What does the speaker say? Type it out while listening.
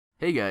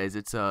Hey guys,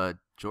 it's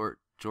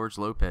George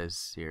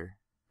Lopez here.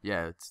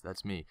 Yeah,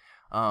 that's me.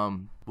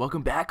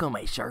 Welcome back on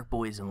my Shark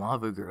Boys and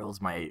Lava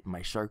Girls, my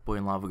Shark Boy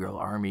and Lava Girl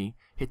army.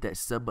 Hit that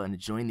sub button to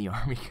join the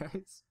army,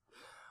 guys.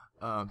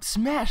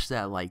 Smash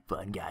that like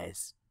button,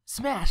 guys.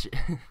 Smash it.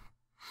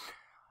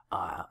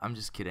 I'm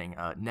just kidding.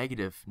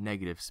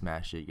 Negative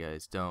smash it,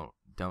 guys. Don't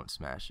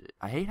smash it.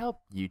 I hate how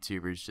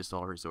YouTubers just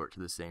all resort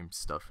to the same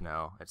stuff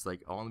now. It's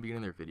like all in the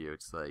beginning of their video,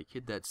 it's like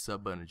hit that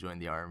sub button to join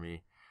the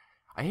army.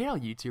 I hate how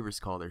YouTubers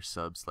call their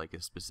subs like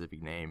a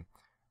specific name.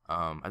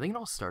 I think it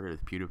all started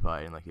with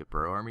PewDiePie and like a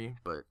bro army,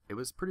 but it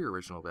was pretty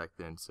original back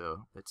then,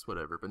 so it's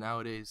whatever. But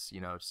nowadays,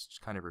 it's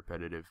just kind of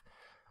repetitive.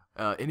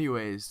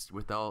 Anyways,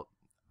 without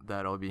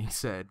that all being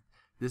said,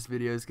 this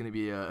video is going to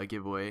be a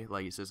giveaway,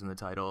 like it says in the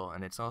title,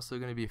 and it's also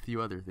going to be a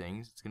few other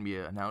things. It's going to be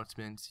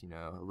announcements,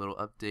 little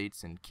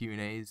updates and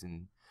Q&As,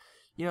 and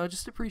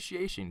just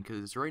appreciation,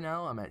 because right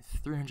now I'm at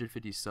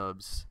 350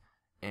 subs,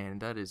 and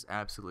that is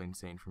absolutely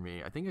insane for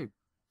me. I think I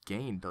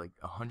gained like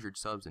 100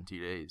 subs in 2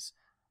 days,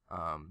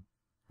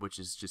 which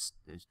is just,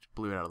 it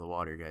blew it out of the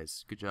water,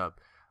 guys. Good job.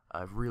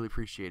 I really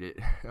appreciate it.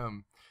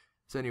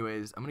 So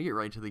anyways, I'm gonna get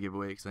right to the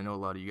giveaway because I know a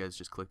lot of you guys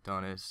just clicked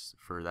on us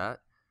for that.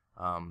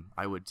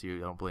 I would too,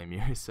 I don't blame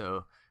you.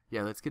 So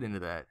yeah, let's get into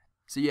that.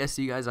 So yes,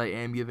 you guys, I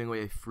am giving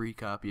away a free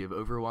copy of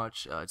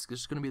Overwatch. It's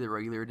just gonna be the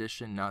regular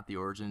edition, not the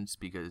Origins,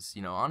 because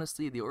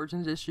honestly, the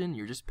Origins edition,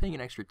 you're just paying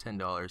an extra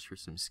 $10 for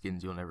some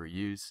skins you'll never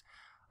use.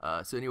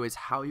 So anyways,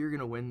 how you're going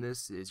to win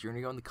this is you're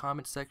going to go in the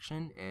comment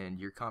section, and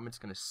your comment's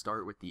going to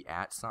start with the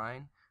 @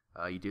 sign.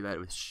 You do that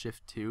with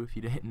Shift 2 if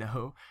you didn't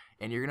know,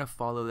 and you're going to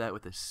follow that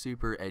with a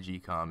super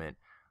edgy comment.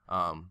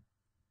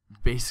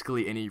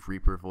 Basically any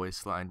Reaper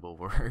voice line will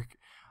work.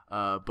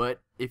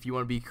 But if you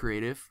want to be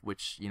creative,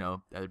 which,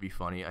 that would be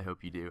funny, I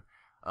hope you do,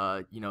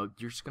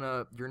 you're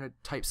going to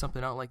type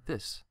something out like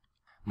this.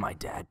 My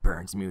dad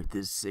burns me with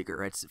his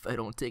cigarettes if I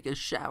don't take a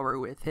shower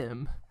with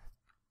him.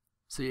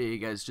 So yeah, you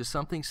guys, just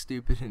something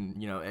stupid and,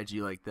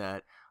 edgy like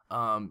that.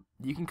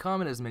 You can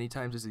comment as many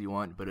times as you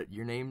want, but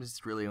your name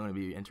is really only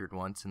be entered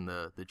once in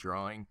the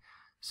drawing.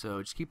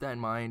 So just keep that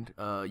in mind.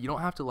 You don't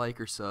have to like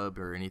or sub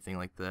or anything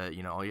like that.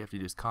 All you have to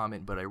do is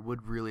comment, but I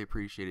would really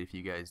appreciate it if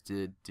you guys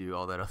did do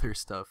all that other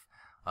stuff.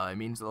 It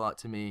means a lot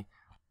to me.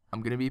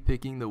 I'm going to be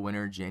picking the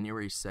winner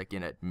January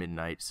 2nd at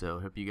midnight, so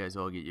hope you guys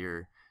all get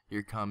your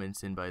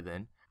comments in by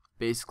then.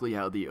 Basically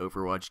how the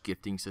Overwatch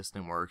gifting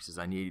system works is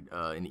I need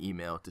an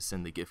email to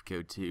send the gift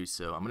code to,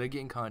 so I'm going to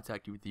get in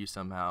contact with you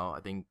somehow.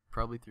 I think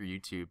probably through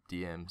YouTube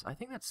DMs. I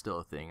think that's still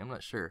a thing, I'm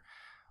not sure.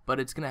 But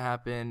it's going to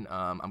happen.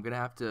 I'm going to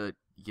have to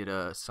get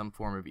some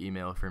form of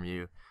email from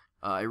you.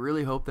 I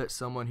really hope that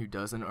someone who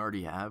doesn't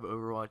already have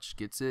Overwatch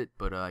gets it,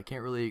 but I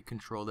can't really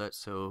control that,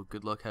 so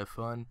good luck, have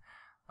fun.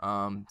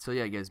 So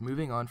yeah guys,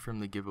 moving on from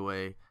the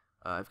giveaway,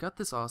 I've got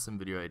this awesome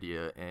video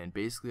idea, and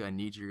basically I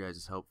need your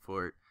guys' help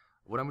for it.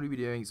 What I'm going to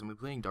be doing is I'm going to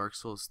be playing Dark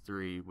Souls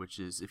 3, which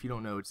is, if you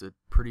don't know, it's a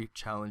pretty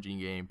challenging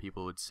game,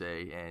 people would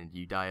say, and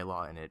you die a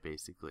lot in it,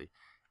 basically.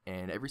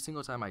 And every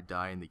single time I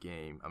die in the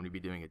game, I'm going to be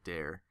doing a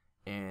dare,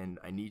 and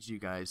I need you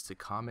guys to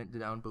comment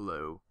down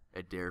below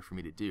a dare for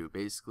me to do.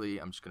 Basically,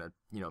 I'm just going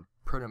to,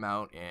 print them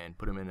out and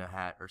put them in a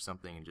hat or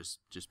something, and just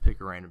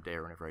pick a random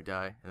dare whenever I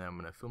die, and then I'm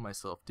going to film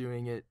myself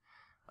doing it.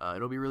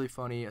 It'll be really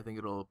funny, I think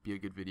it'll be a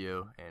good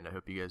video, and I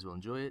hope you guys will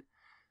enjoy it.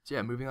 So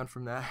yeah, moving on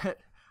from that.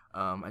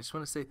 I just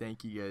want to say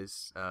thank you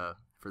guys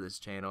for this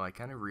channel. I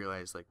kind of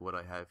realized like what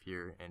I have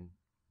here and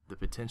the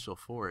potential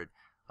for it.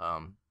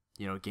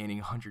 Gaining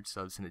 100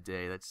 subs in a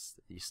day, that's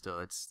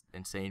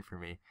insane for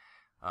me.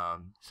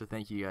 So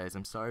thank you guys.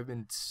 I'm sorry I've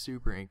been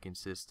super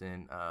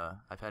inconsistent.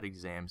 I've had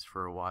exams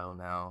for a while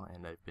now,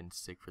 and I've been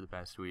sick for the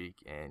past week,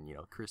 and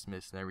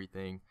Christmas and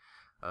everything.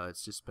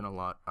 It's just been a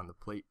lot on the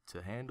plate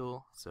to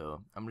handle.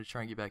 So I'm gonna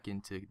try and get back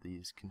into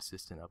these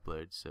consistent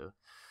uploads. So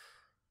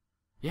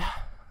yeah,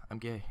 I'm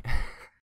gay.